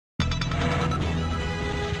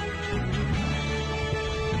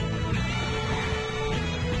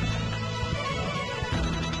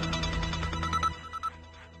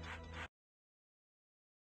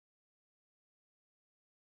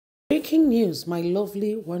Breaking news, my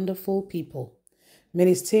lovely, wonderful people.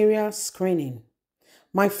 Ministerial screening.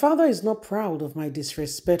 My father is not proud of my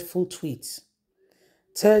disrespectful tweets.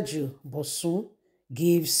 Terju Bosun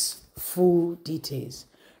gives full details.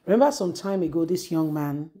 Remember some time ago, this young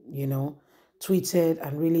man, tweeted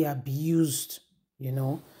and really abused,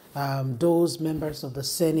 those members of the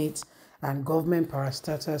Senate and government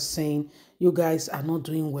parastatals saying, you guys are not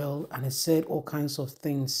doing well, and he said all kinds of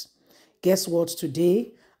things. Guess what?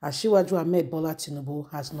 Today, Asiwaju Ahmed Bola Tinubu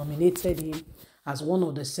has nominated him as one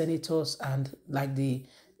of the senators, and like the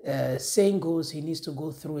saying goes, he needs to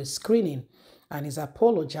go through a screening, and is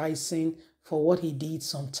apologizing for what he did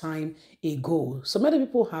some time ago. So many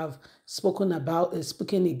people have spoken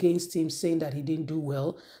against him, saying that he didn't do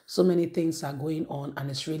well. So many things are going on, and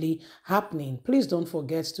it's really happening. Please don't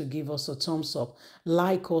forget to give us a thumbs up,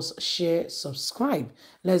 like us, share, subscribe.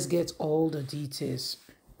 Let's get all the details.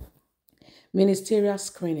 Ministerial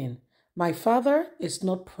screening. My father is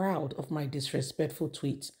not proud of my disrespectful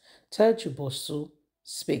tweet. Terju Bosu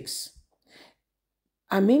speaks.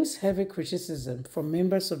 Amidst heavy criticism from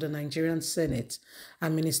members of the Nigerian Senate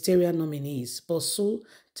and ministerial nominees, Bosu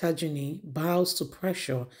Tijani bows to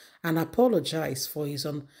pressure and apologized for his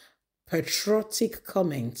unpatriotic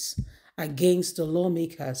comments against the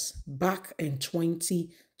lawmakers back in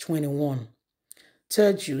 2021.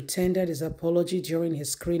 Terju tendered his apology during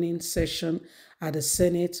his screening session at the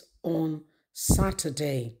Senate on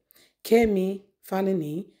Saturday. Kemi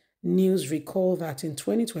Falini News recalled that in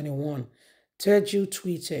 2021, Terju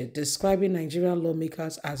tweeted describing Nigerian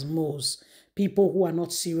lawmakers as moles, people who are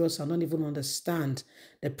not serious and don't even understand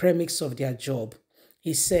the premise of their job.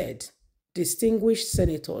 He said, "Distinguished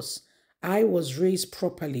senators, I was raised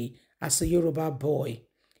properly as a Yoruba boy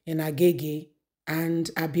in Agege and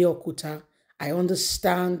Abeokuta. I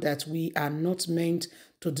understand that we are not meant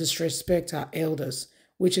to disrespect our elders,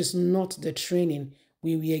 which is not the training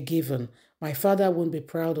we were given. My father won't be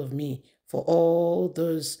proud of me for all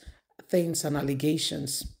those things and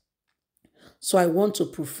allegations. So I want to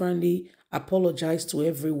profoundly apologize to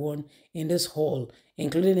everyone in this hall,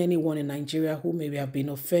 including anyone in Nigeria who may have been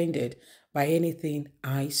offended by anything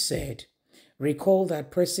I said. Recall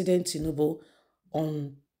that President Tinubu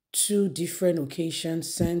on two different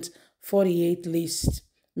occasions sent 48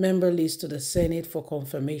 member list to the Senate for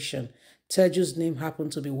confirmation. Terju's name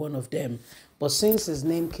happened to be one of them. But since his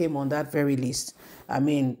name came on that very list, I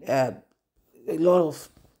mean, a lot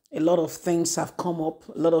of things have come up.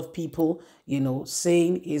 A lot of people,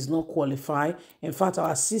 saying he's not qualified. In fact,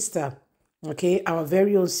 our sister, our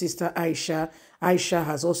very own sister Aisha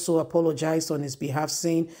has also apologized on his behalf,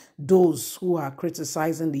 saying those who are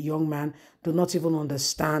criticizing the young man do not even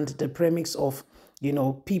understand the premise of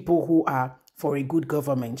people who are for a good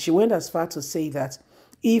government. She went as far to say that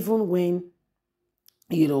even when,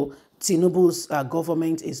 Tinubu's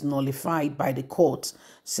government is nullified by the court,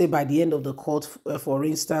 say by the end of the court, for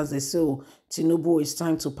instance, they say, oh, Tinubu, it's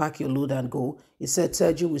time to pack your load and go. He said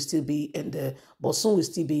Terju will still be in the, Bosun will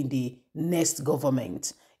still be in the next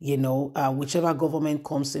government. Whichever government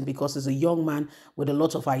comes in, because he's a young man with a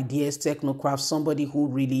lot of ideas, technocrat, somebody who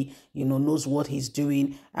really, knows what he's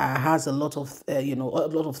doing, has a lot of, a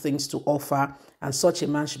lot of things to offer, and such a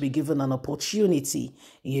man should be given an opportunity,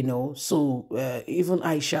 So even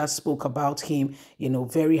Aisha spoke about him,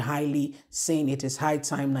 very highly, saying it is high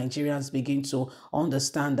time Nigerians begin to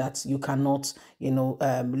understand that you cannot,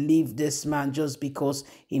 leave this man just because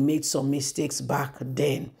he made some mistakes back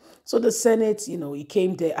then. So the Senate, he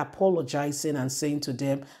came there apologizing and saying to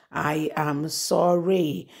them, I am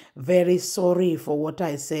sorry, very sorry for what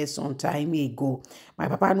I said some time ago. My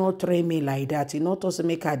papa not train me like that. He not also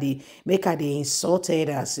make her the insulted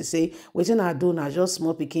us. He say, waiting I do now, just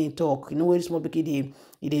small pikin talk. When small pikin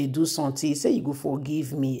they do something, he say, you go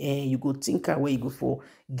forgive me, and you go think away, you go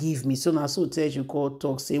forgive me. So now so tells you call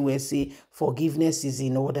talk, say where say forgiveness is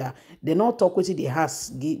in order. They not talk with the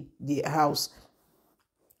house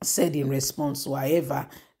said in response. However,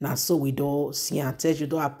 now so we don't see and tell you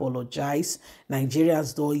don't apologize.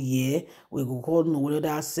 Nigerians don't hear. We go call no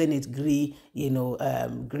whether Senate agree,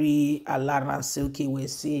 agree alarm and say okay, we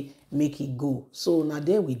say make it go. So now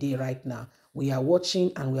there we did right now. We are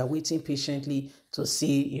watching and we are waiting patiently to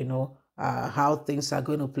see, how things are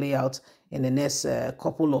going to play out in the next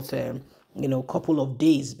couple of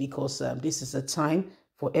days, because this is a time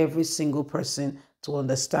for every single person to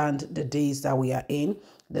understand the days that we are in.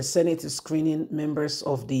 The Senate is screening members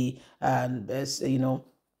of the,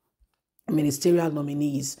 ministerial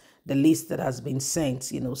nominees. the list that has been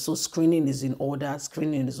sent, so screening is in order,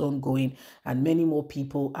 screening is ongoing, and many more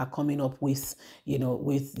people are coming up with,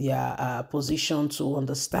 with their position to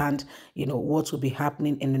understand, what will be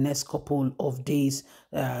happening in the next couple of days,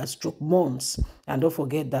 stroke months. And don't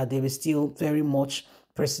forget that there is still very much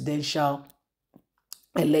presidential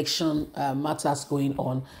election matters going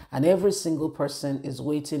on, and every single person is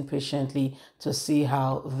waiting patiently to see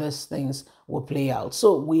how these things will play out.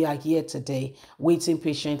 So we are here today waiting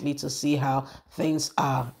patiently to see how things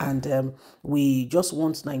are, and we just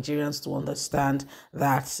want Nigerians to understand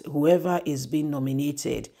that whoever is being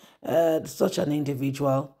nominated, such an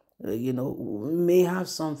individual, may have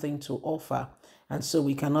something to offer, and so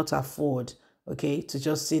we cannot afford, okay, to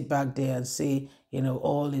just sit back there and say,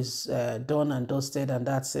 all is done and dusted and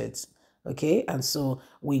that's it. Okay, and so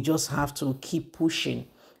we just have to keep pushing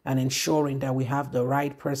and ensuring that we have the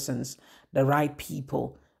right persons, the right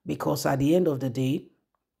people, because at the end of the day,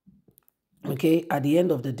 okay, at the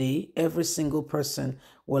end of the day, every single person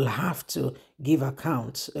will have to give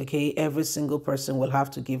account. Okay, every single person will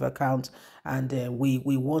have to give account, and we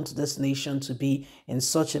want this nation to be in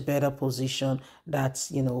such a better position that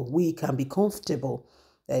we can be comfortable.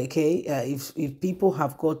 Okay, if people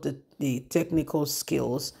have got the technical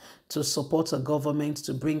skills to support a government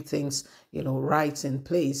to bring things right in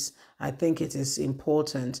place, I think it is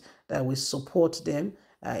important that we support them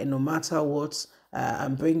no matter what,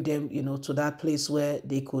 and bring them to that place where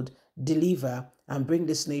they could deliver and bring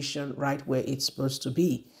this nation right where it's supposed to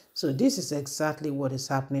be. So this is exactly what is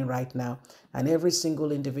happening right now, and every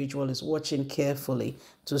single individual is watching carefully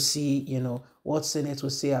to see what Senate will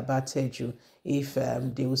say about Teju. If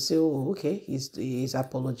they will say, oh, okay, he's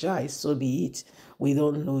apologized, so be it. We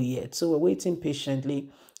don't know yet, so we're waiting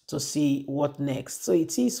patiently to see what next. So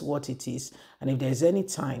it is what it is, and if there's any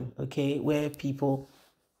time, okay, where people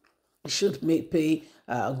should pay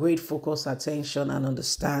great focus attention and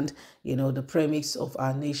understand the premise of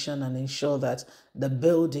our nation, and ensure that the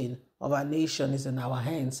building of our nation is in our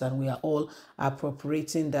hands and we are all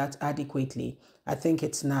appropriating that adequately. I think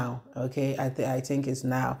it's now. Okay, I think it's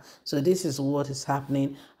now. So this is what is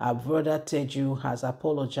happening. Our brother Teju has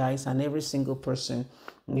apologized, and every single person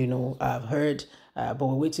I've heard, but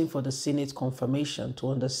we're waiting for the Senate confirmation to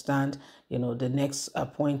understand the next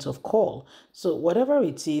point of call. So whatever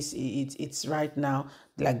it is, it's right now,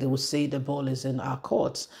 like they will say, the ball is in our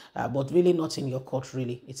courts, but really not in your court.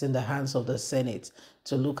 Really, it's in the hands of the Senate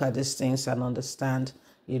to look at these things and understand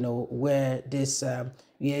where this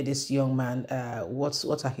young man,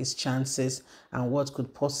 what are his chances, and what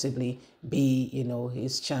could possibly be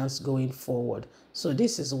his chance going forward. So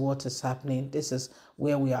this is what is happening. This is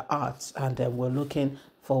where we are at, and we're looking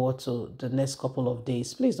forward to the next couple of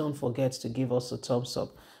days. Please don't forget to give us a thumbs up,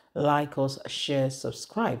 like us, share,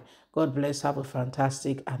 subscribe. God bless. Have a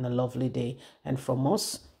fantastic and a lovely day, and from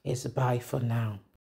us, it's bye for now.